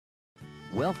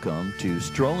Welcome to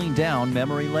Strolling Down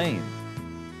Memory Lane.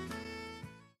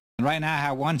 Right now I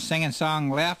have one singing song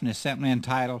left, and it's simply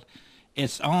entitled,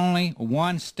 "It's Only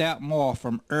One Step More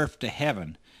from Earth to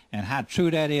Heaven." And how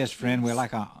true that is, friend. We're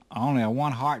like only a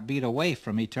one heartbeat away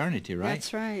from eternity, right?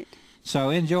 That's right. So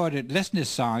enjoy it. Listen to this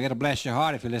song. It'll bless your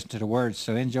heart if you listen to the words.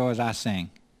 So enjoy as I sing.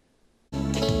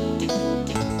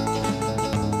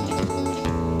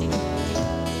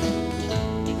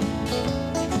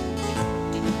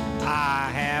 I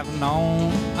have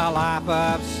known a life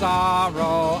of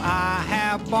sorrow. I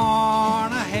have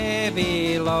borne a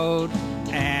heavy load,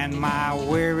 and my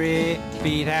weary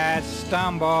feet had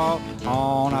stumbled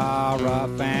on a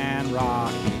rough and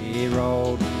rocky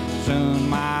road. Soon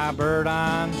my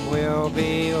burdens will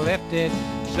be lifted,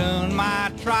 soon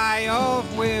my trials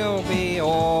will be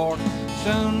o'er,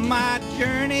 soon my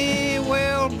journey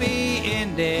will be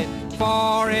ended,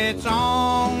 for it's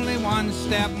only one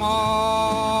step more,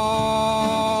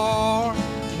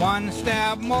 one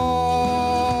step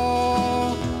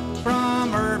more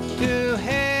from earth to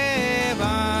heaven.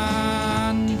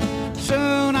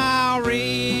 Soon I'll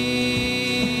reach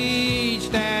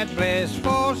that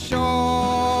blissful shore.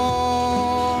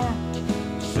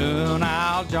 Soon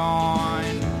I'll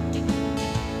join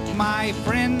my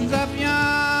friends up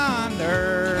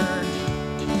yonder,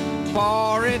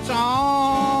 for it's only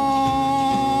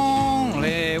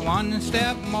one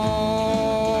step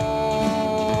more.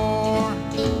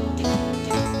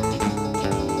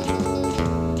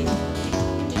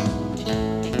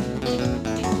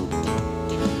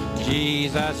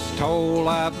 Jesus told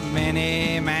of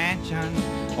many mansions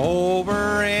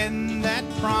over in that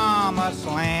promised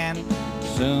land.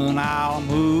 Soon I'll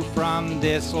move from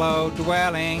this low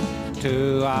dwelling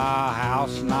to a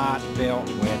house not built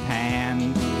with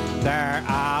hands. There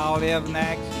I'll live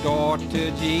next door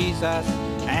to Jesus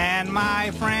and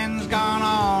my friends gone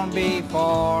on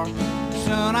before.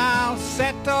 Soon I'll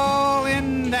settle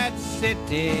in that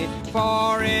city,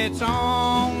 for it's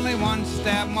only one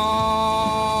step more,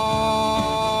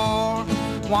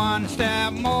 one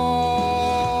step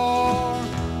more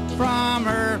from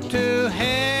earth to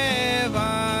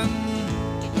heaven.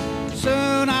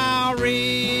 Soon I'll reach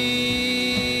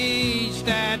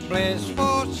that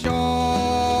blissful shore.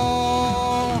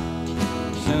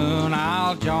 Soon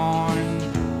I'll join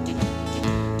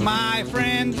my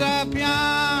friends up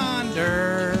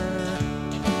yonder,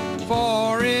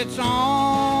 for it's only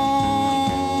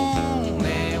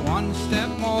one step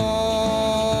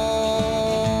more.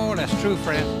 That's true,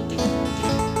 friend.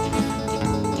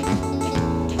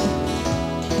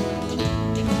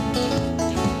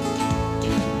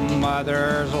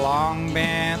 Mother's long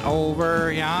been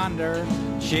over yonder,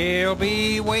 she'll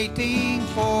be waiting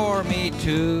for me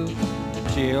too.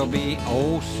 She'll be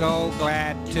oh so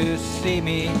glad to see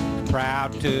me,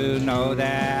 proud to know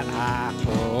that I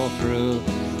pull through.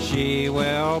 She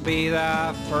will be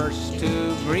the first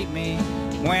to greet me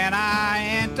when I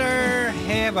enter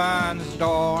heaven's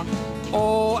door.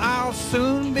 Oh, I'll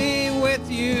soon be with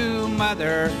you,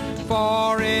 Mother,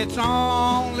 for it's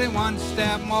only one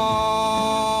step more,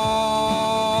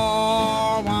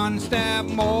 one step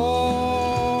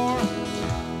more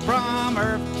from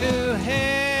earth to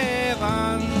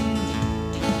heaven.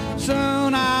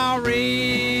 Soon I'll reach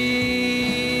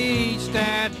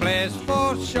that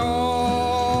blissful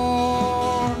shore.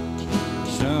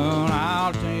 Soon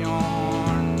I'll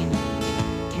join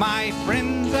my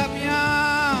friends up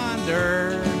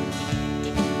yonder,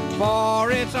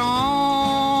 for it's only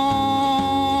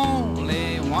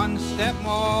one step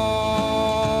more.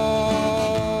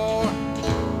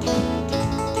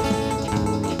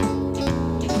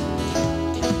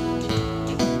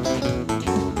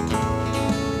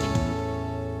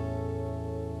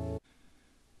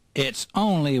 It's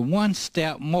only one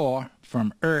step more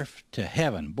from earth to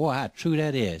heaven. Boy, how true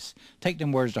that is. Take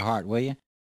them words to heart, will you?